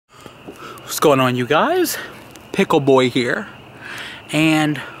What's going on, you guys? Pickle Boy here.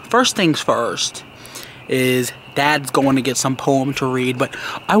 And first things first is Dad's going to get some poem to read, but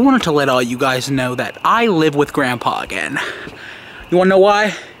I wanted to let all you guys know that I live with Grandpa again. You wanna know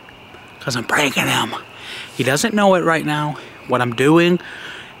why? Because I'm pranking him. He doesn't know it right now. What I'm doing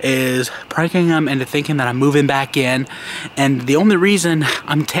is pranking him into thinking that I'm moving back in, and the only reason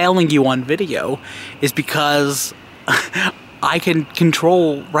I'm telling you on video is because I can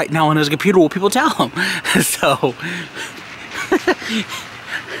control right now on his computer what people tell him. So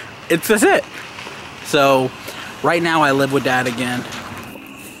that's it. So right now I live with Dad again.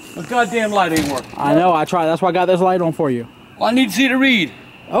 The goddamn light ain't working. I know, I tried. That's why I got this light on for you. Well, I need to see to read.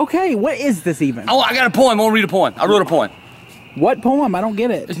 Okay, what is this even? Oh, I got a poem. I want to read a poem. I wrote a poem. What poem? I don't get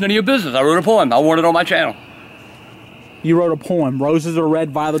it. It's none of your business. I wrote a poem. I want it on my channel. You wrote a poem. Roses are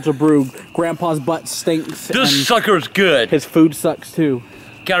red, violets are blue. Grandpa's butt stinks. This sucker's good. His food sucks too.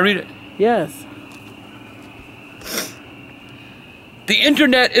 Can I read it? Yes. The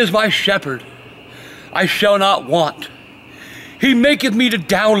internet is my shepherd. I shall not want. He maketh me to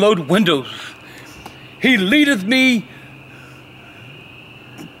download Windows. He leadeth me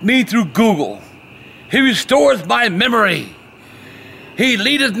through Google. He restoreth my memory. He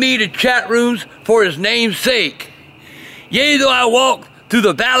leadeth me to chat rooms for his name's sake. Yea, though I walk through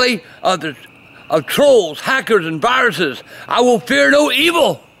the valley of trolls, hackers, and viruses, I will fear no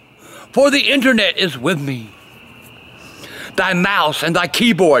evil, for the internet is with me. Thy mouse and thy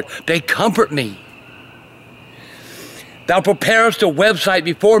keyboard, they comfort me. Thou preparest a website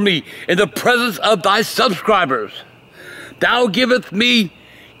before me in the presence of thy subscribers. Thou giveth me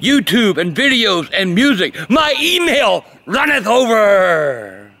YouTube and videos and music. My email runneth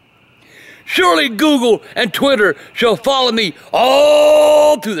over. Surely Google and Twitter shall follow me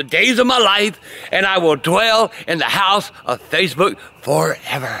all through the days of my life, and I will dwell in the house of Facebook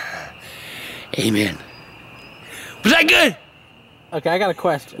forever. Amen. Was that good? Okay, I got a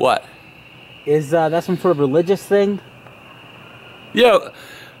question. What? Is that some sort of religious thing? Yeah,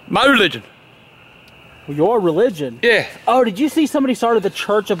 my religion. Your religion? Yeah. Oh, did you see somebody started the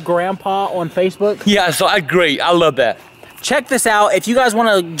Church of Grandpa on Facebook? Yeah, so I agree. I love that. Check this out. If you guys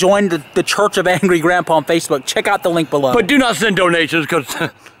want to join the Church of Angry Grandpa on Facebook, check out the link below. But do not send donations, because...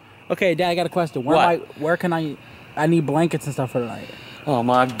 Okay, Dad, I got a question. Where can I need blankets and stuff for tonight. Oh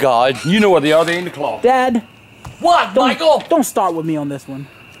my God. You know where they are. They're in the closet. Dad. What, Michael? Don't start with me on this one.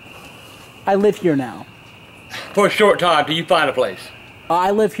 I live here now. For a short time till you find a place.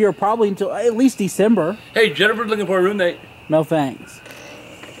 I live here probably until at least December. Hey, Jennifer's looking for a roommate. No thanks.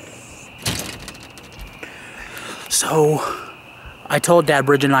 So, I told Dad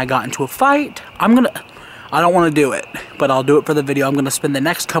Bridget and I got into a fight. I don't want to do it, but I'll do it for the video. I'm gonna spend the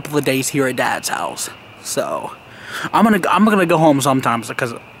next couple of days here at Dad's house. So, I'm gonna go home sometimes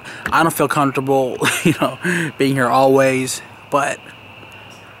because I don't feel comfortable, you know, being here always. But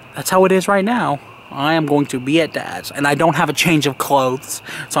that's how it is right now. I am going to be at Dad's, and I don't have a change of clothes,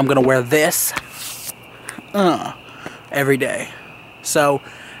 so I'm gonna wear this every day. So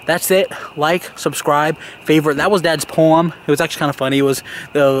that's it. Like, subscribe, favorite. That was Dad's poem. It was actually kind of funny. It was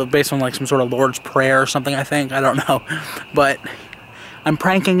based on like some sort of Lord's Prayer or something, I think. I don't know, but I'm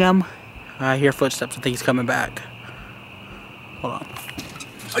pranking him. I hear footsteps. I think he's coming back. Hold on.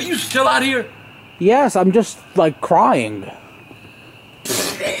 Are you still out here? Yes, I'm just like crying.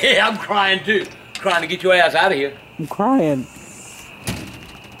 Yeah, I'm crying too. Trying to get your ass out of here. I'm crying.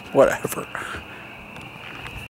 Whatever.